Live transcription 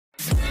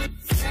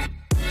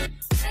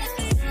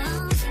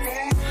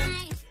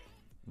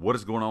What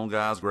is going on,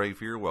 guys? Grave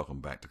here. Welcome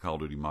back to Call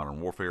of Duty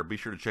Modern Warfare. Be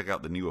sure to check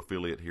out the new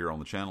affiliate here on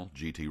the channel,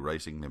 GT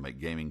Racing. They make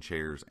gaming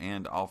chairs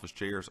and office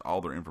chairs. All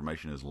their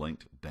information is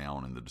linked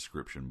down in the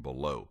description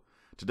below.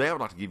 Today I would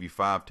like to give you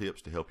 5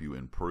 tips to help you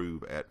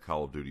improve at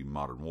Call of Duty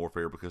Modern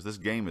Warfare, because this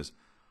game is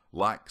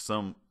like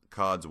some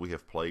CODs we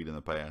have played in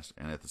the past,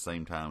 and at the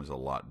same time is a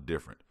lot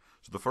different.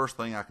 So the first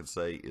thing I could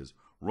say is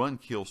run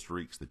kill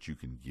streaks that you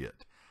can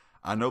get.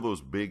 I know those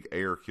big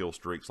air kill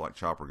streaks like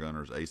chopper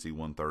gunners,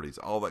 AC-130s,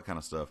 all that kind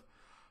of stuff.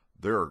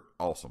 They're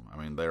awesome. I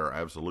mean, they are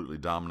absolutely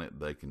dominant.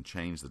 They can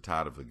change the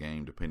tide of the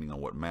game depending on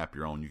what map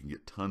you're on. You can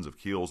get tons of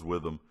kills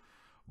with them.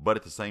 But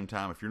at the same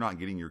time, if you're not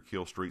getting your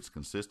kill streaks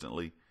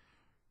consistently,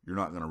 you're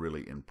not going to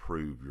really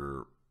improve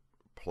your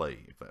play,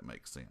 if that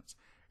makes sense.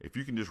 If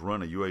you can just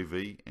run a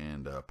UAV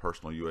and a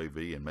personal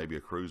UAV and maybe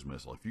a cruise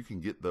missile, if you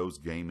can get those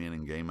game in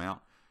and game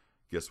out,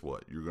 guess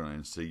what? You're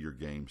going to see your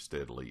game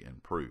steadily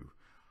improve.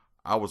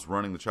 I was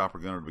running the chopper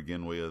gunner to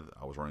begin with.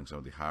 I was running some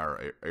of the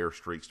higher air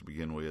streaks to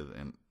begin with,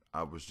 and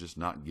I was just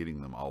not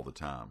getting them all the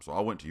time. So I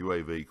went to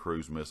UAV,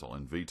 cruise missile,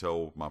 and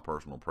VTOL, my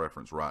personal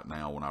preference right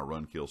now when I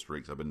run kill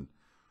streaks. I've been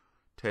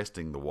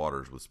testing the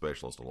waters with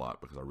specialists a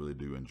lot because I really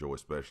do enjoy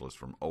specialists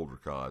from older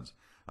CODs.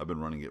 I've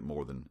been running it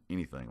more than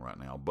anything right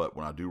now. But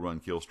when I do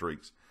run kill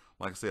streaks,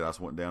 like I said, I just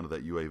went down to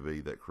that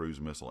UAV, that cruise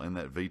missile, and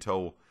that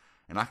VTOL,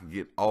 and I could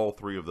get all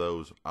 3 of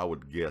those, I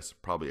would guess,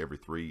 probably every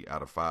 3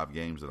 out of 5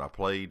 games that I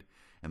played.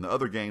 And the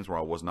other games where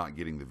I was not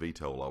getting the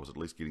VTOL, I was at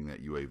least getting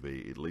that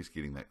UAV, at least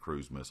getting that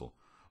cruise missile.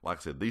 Like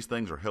I said, these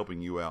things are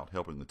helping you out,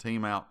 helping the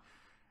team out,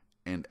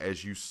 and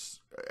as you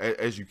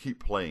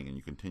keep playing and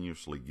you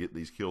continuously get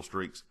these kill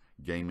streaks,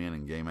 game in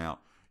and game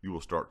out, you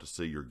will start to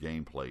see your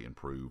gameplay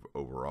improve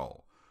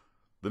overall.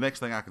 The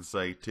next thing I can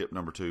say, tip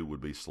number 2,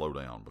 would be slow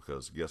down,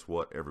 because guess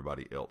what?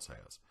 Everybody else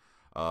has.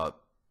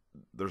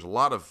 There's a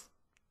lot of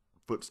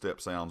footstep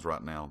sounds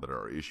right now that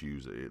are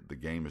issues. The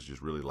game is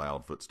just really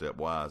loud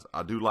footstep-wise.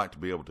 I do like to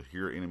be able to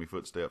hear enemy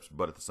footsteps,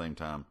 but at the same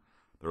time,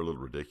 they're a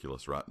little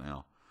ridiculous right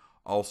now.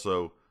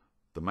 Also,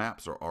 the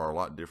maps are a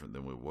lot different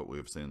than what we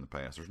have seen in the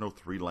past. There's no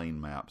 3-lane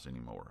maps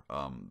anymore.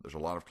 There's a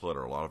lot of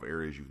clutter, a lot of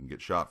areas you can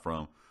get shot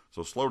from.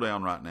 So slow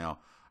down right now.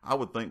 I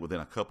would think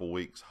within a couple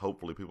weeks,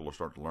 hopefully people will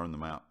start to learn the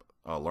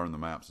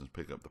maps and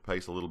pick up the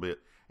pace a little bit.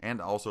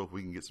 And also, if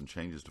we can get some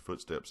changes to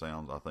footstep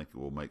sounds, I think it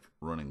will make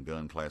running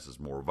gun classes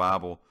more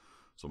viable.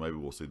 So maybe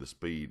we'll see the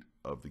speed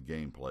of the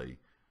gameplay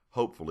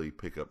hopefully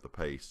pick up the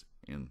pace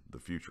in the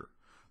future.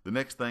 The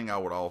next thing I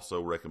would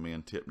also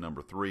recommend, tip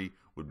number 3,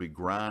 would be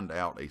grind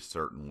out a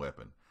certain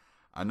weapon.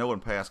 I know in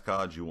past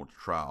CODs you want to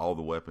try all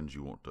the weapons,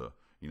 you want to,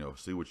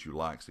 see what you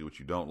like, see what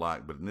you don't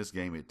like, but in this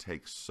game it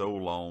takes so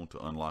long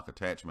to unlock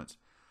attachments.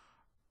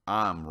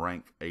 I'm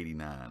rank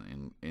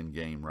 89 in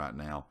game right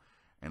now,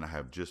 and I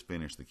have just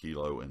finished the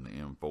Kilo and the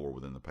M4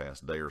 within the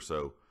past day or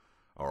so,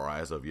 or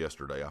as of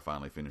yesterday I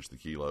finally finished the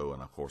Kilo,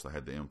 and of course I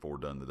had the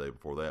M4 done the day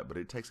before that, but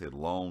it takes a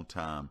long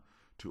time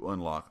to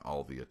unlock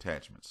all the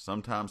attachments.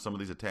 Sometimes some of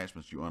these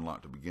attachments you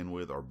unlock to begin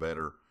with are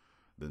better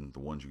than the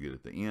ones you get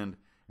at the end,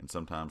 and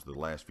sometimes the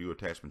last few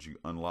attachments you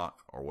unlock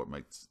are what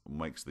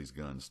makes these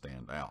guns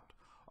stand out.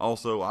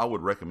 Also, I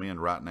would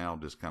recommend right now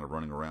just kind of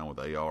running around with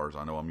ARs.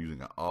 I know I'm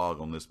using an AUG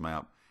on this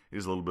map. It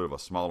is a little bit of a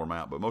smaller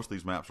map, but most of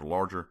these maps are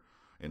larger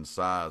in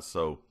size,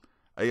 so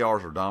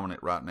ARs are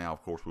dominant right now.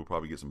 Of course, we'll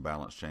probably get some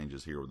balance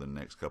changes here within the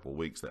next couple of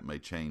weeks that may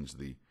change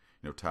the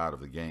tide of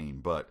the game,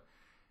 but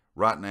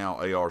right now,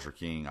 ARs are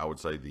king. I would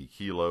say the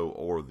Kilo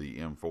or the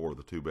M4 are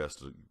the 2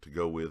 best to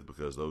go with,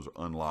 because those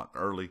are unlocked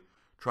early.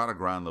 Try to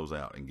grind those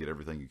out and get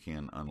everything you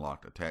can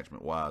unlocked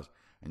attachment-wise,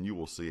 and you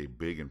will see a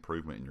big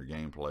improvement in your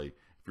gameplay.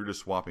 If you're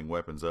just swapping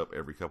weapons up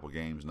every couple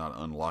games, not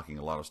unlocking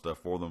a lot of stuff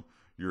for them,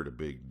 you're at a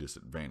big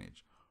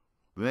disadvantage.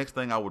 The next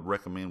thing I would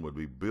recommend would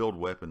be build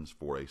weapons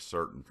for a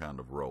certain kind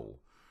of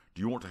role.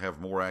 Do you want to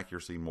have more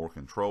accuracy, more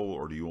control,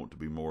 or do you want to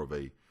be more of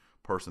a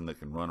person that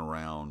can run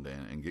around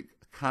and get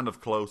kind of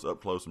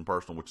up close and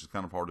personal, which is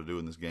kind of hard to do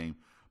in this game,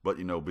 but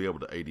be able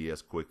to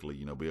ADS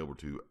quickly, be able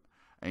to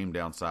aim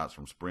down sights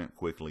from sprint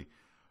quickly.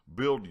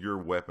 Build your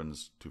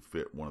weapons to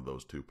fit one of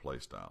those 2 play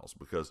styles,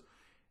 because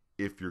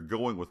if you're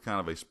going with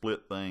kind of a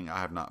split thing, I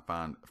have not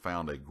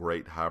found a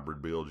great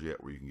hybrid build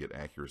yet where you can get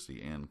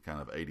accuracy and kind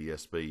of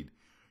ADS speed.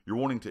 You're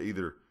wanting to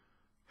either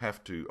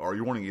have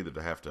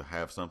to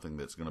have something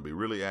that's going to be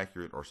really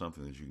accurate, or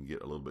something that you can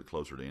get a little bit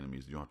closer to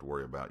enemies. You don't have to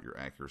worry about your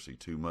accuracy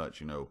too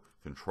much,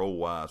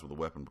 control-wise with a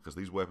weapon, because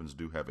these weapons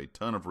do have a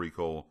ton of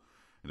recoil,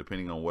 and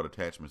depending on what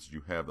attachments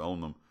you have on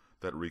them,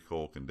 that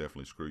recoil can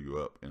definitely screw you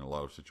up in a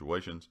lot of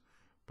situations,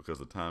 because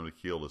the time to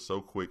kill is so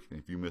quick, and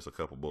if you miss a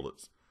couple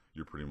bullets,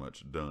 you're pretty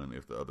much done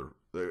if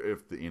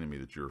the enemy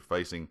that you're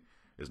facing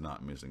is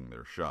not missing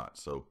their shot.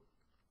 So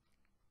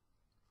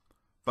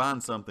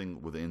find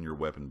something within your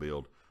weapon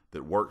build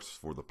that works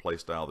for the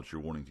playstyle that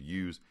you're wanting to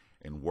use,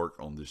 and work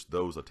on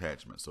those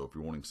attachments. So if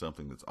you're wanting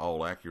something that's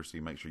all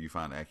accuracy, make sure you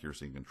find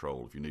accuracy and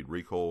control. If you need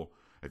recoil,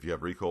 if you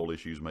have recoil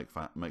issues, make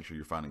sure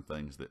you're finding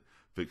things that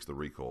fix the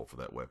recoil for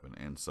that weapon,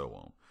 and so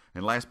on.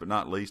 And last but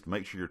not least,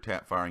 make sure you're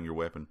tap firing your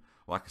weapon.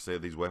 Like I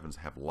said, these weapons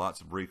have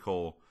lots of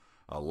recoil.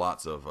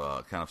 lots of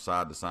kind of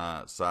side to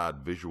side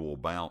visual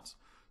bounce.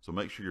 So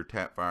make sure you're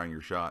tap firing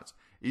your shots.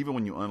 Even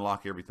when you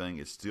unlock everything,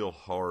 it's still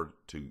hard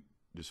to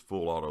just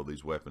full auto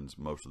these weapons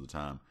most of the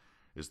time.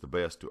 It's the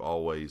best to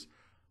always,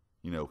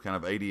 you know, kind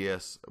of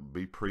ADS,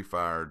 be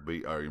pre-fired,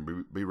 be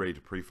ready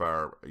to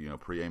pre-fire, you know,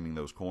 pre-aiming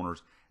those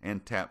corners,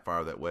 and tap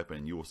fire that weapon,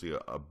 and you will see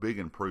a big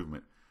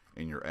improvement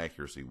in your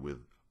accuracy with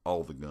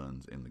all the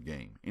guns in the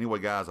game. Anyway,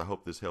 guys, I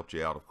hope this helped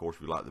you out. Of course,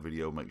 if you like the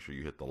video, make sure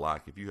you hit the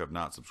like. If you have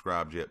not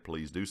subscribed yet,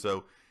 please do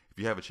so. If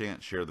you have a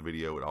chance, share the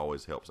video. It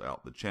always helps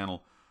out the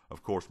channel.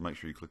 Of course, make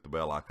sure you click the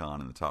bell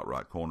icon in the top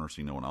right corner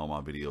so you know when all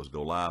my videos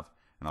go live,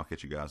 and I'll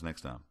catch you guys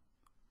next time.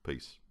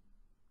 Peace.